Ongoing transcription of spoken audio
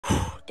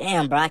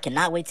Damn, bro, I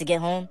cannot wait to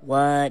get home.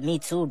 What? Me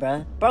too,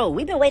 bro. Bro,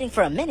 we've been waiting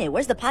for a minute.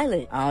 Where's the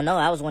pilot? I don't know.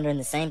 I was wondering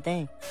the same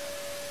thing.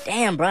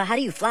 Damn, bro, how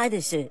do you fly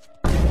this shit?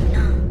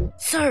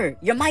 Sir,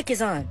 your mic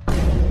is on.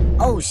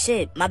 Oh,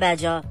 shit. My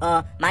bad,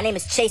 y'all. My name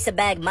is Chase a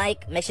Bag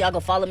Mike. Make sure y'all go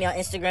follow me on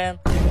Instagram.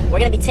 We're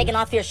gonna be taking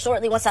off here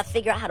shortly once I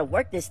figure out how to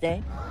work this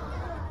thing.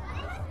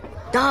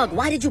 Dog,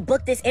 why did you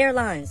book this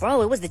airlines?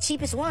 Bro, it was the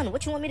cheapest one.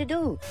 What you want me to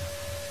do?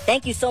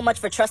 Thank you so much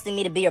for trusting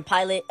me to be your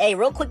pilot. Hey,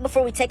 real quick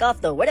before we take off,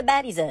 though, where the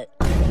baddies at?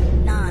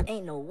 Nah,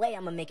 ain't no way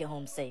I'm gonna make it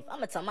home safe. I'm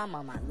gonna tell my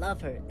mom I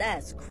love her.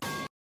 That's crazy.